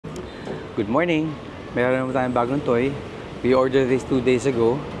Good morning! Meron naman tayong bagong toy. We ordered this 2 days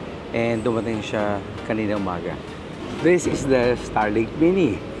ago and dumating siya kanina umaga. This is the Starlink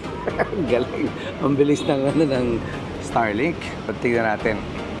Mini. Galing! Ang bilis ng Starlink. Tignan natin.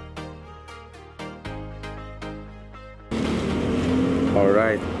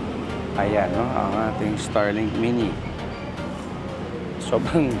 Alright. Ayan, no? Ang ating Starlink Mini.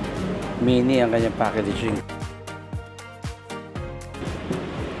 Sobrang mini ang kanyang packaging.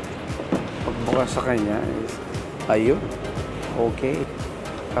 Pagbukas sa kanya is ayun. Okay.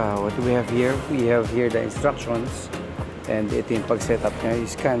 What do we have here? We have here the instructions. And ito yung pag-setup niya. You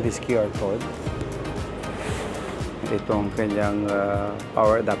scan this QR code. Itong kanyang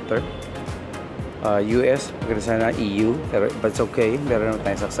power adapter. US, maganda sana EU, but it's okay. Meron naman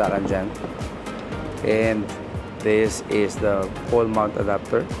tayong saksakan dyan. And this is the pole mount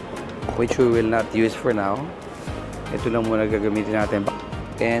adapter, which we will not use for now. Ito lang muna gagamitin natin.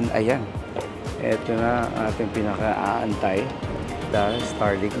 And ayan, ito na ating pinaka-aantay, the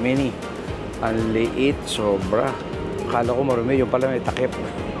Starlink Mini. Ang liit, sobra. Akala ko marumi, yung pala may takip.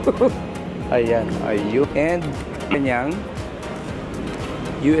 Ayan, ayun. And kanyang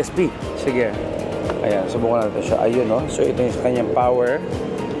USB. Sige. Ayan, subukan natin siya. Ayun, no? So, ito yung kanyang power.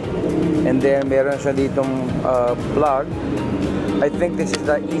 And then, meron siya ditong plug. I think this is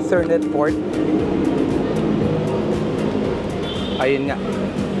the Ethernet port. Ayun nga.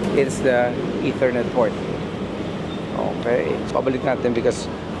 It's the Ethernet port. Okay. Pabalik natin because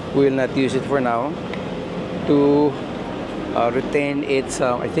we will not use it for now to retain its,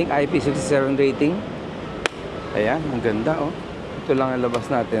 I think, IP67 rating. Ayan, ang ganda, oh. Ito lang ang labas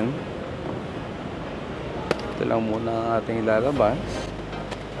natin. Ito lang muna ang ating ilalabas.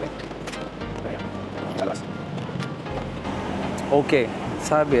 Okay,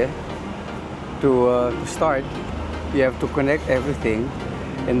 sabi to start, you have to connect everything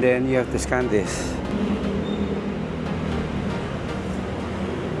and then you have to scan this.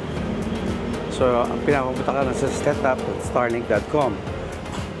 So, pinapunta ka na sa setup.starlink.com.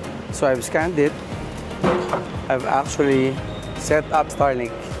 So, I've scanned it. I've actually set up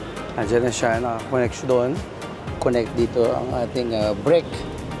Starlink. Andiyan na siya, naka-connect siya doon. Connect dito ang ating brake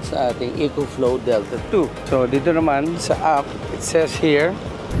sa ating EcoFlow Delta 2. So dito naman sa app, it says here,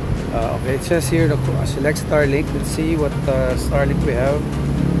 okay, it says here, select Starlink. Let's see what Starlink we have.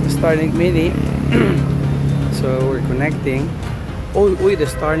 Starlink Mini. So we're connecting. Oh, the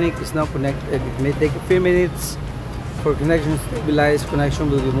Starlink is now connected. It may take a few minutes for connection to stabilize. Connection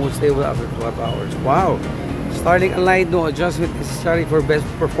will be more stable after 12 hours. Wow! Starlink aligned, no adjustment necessary for best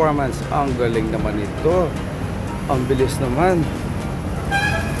performance. Ang galing naman ito. Ang bilis naman.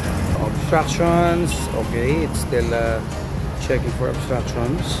 Obstructions. Okay, it's still checking for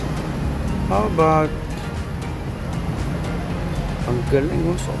obstructions. How about ang galing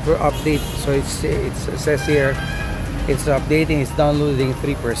mo, software update. So it says here it's updating, it's downloading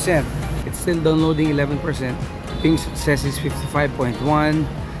 3%. It's still downloading 11%. Ping says it's 55.1.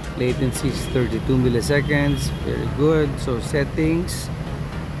 Latency is 32 milliseconds. Very good. So settings.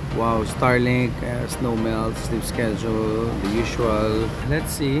 Wow, Starlink, snow melt, sleep schedule, the usual.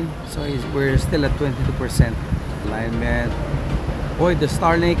 Let's see. So we're still at 22% alignment. Boy, the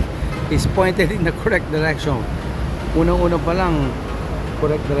Starlink is pointed in the correct direction. Unang-una pa lang,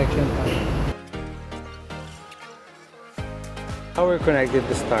 correct direction. Now we're connected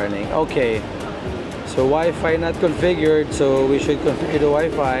to Starlink. Okay. So Wi-Fi not configured, so we should configure the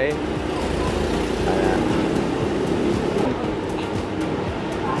Wi-Fi.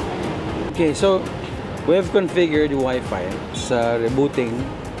 Okay, so we have configured the Wi-Fi sa rebooting.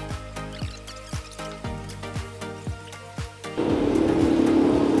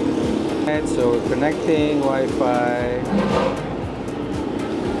 And so we're connecting Wi-Fi.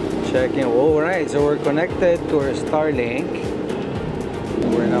 Checking. All right, so we're connected to our Starlink.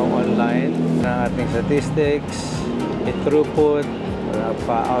 We're now online. Ang ating statistics, throughput, wala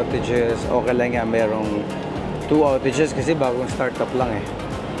pa outages. Okay lang nga, merong 2 outages kasi bagong startup lang eh.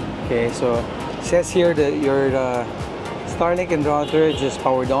 Okay, so it says here that your Starlink and router just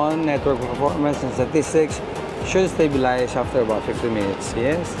powered on. Network performance and statistics should stabilize after about 50 minutes.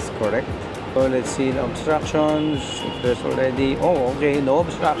 Yes, it's correct. So let's see the obstructions. If there's already, oh, okay, no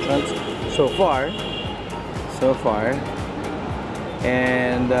obstructions so far.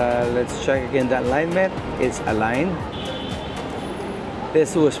 And let's check again the alignment. It's aligned.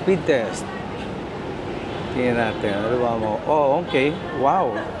 This was speed test. Tingnan natin. Ano ba mo? Oh, okay.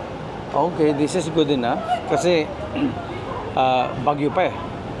 Wow. Okay, this is good enough. Kasi bagyo pa eh.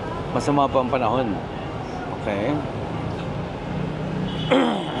 Masama pa ang panahon. Okay.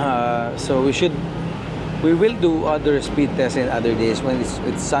 So we will do other speed tests in other days when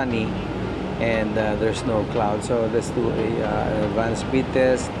it's sunny. and there's no cloud. So let's do an advanced speed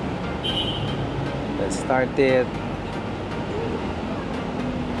test. Let's start it.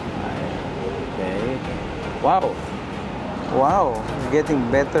 Okay. Wow. Wow. Getting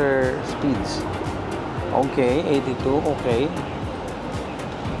better speeds. Okay. 82. Okay.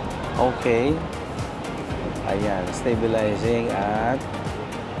 Okay. Ayan. Stabilizing at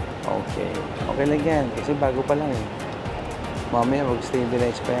okay. Okay lang yan. Kasi bago pa lang eh. Mamaya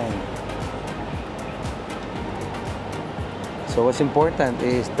mag-stabilize pa yan. So what's important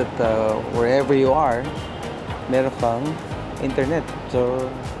is that wherever you are, meron kang internet.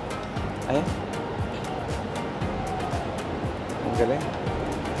 So, ayan. Ang galing.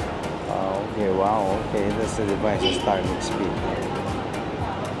 Okay, wow. Okay, that's the device, Starlink speed.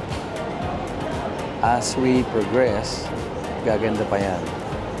 As we progress, gaganda pa yan.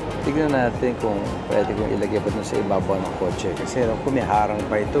 Tignan natin kung pwede kong ilagay pa dun sa ibabaw ng kotse. Kasi kung may harang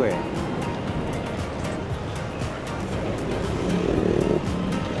pa ito eh.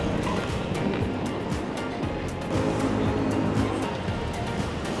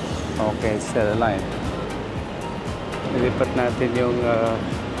 Okay, it's still aligned. Nilipat natin yung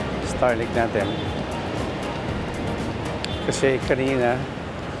Starlink natin. Kasi kanina,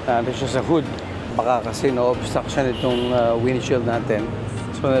 natin siya sa hood. Baka kasi no-obstruction itong windshield natin.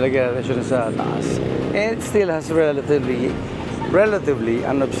 So nalagyan natin siya sa taas. And it still has relatively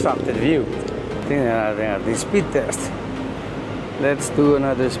unobstructed view. Tingnan natin ating speed test. Let's do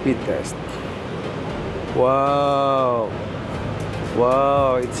another speed test. Wow!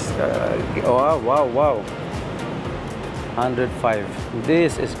 Wow! It's wow! 105.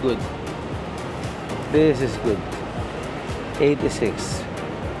 This is good. This is good. 86.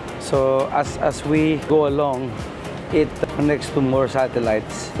 So as we go along, it connects to more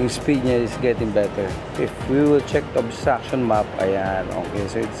satellites. Yung speed niya is getting better. If we will check the obstruction map, ayan, okay,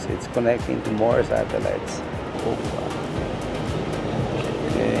 so it's connecting to more satellites. Oh,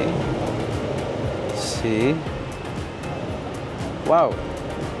 okay. See? Wow.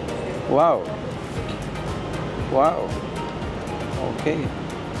 Wow. Wow. Okay.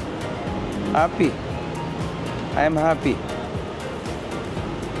 Happy. I am happy.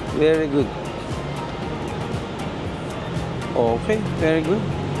 Very good. Okay, very good.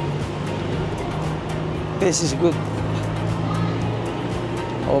 This is good.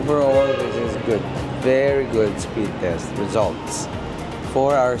 Overall, this is good. Very good speed test results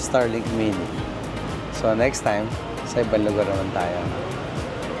for our Starlink Mini. So next time, sa ibang lugar naman tayo.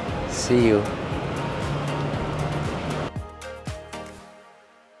 See you.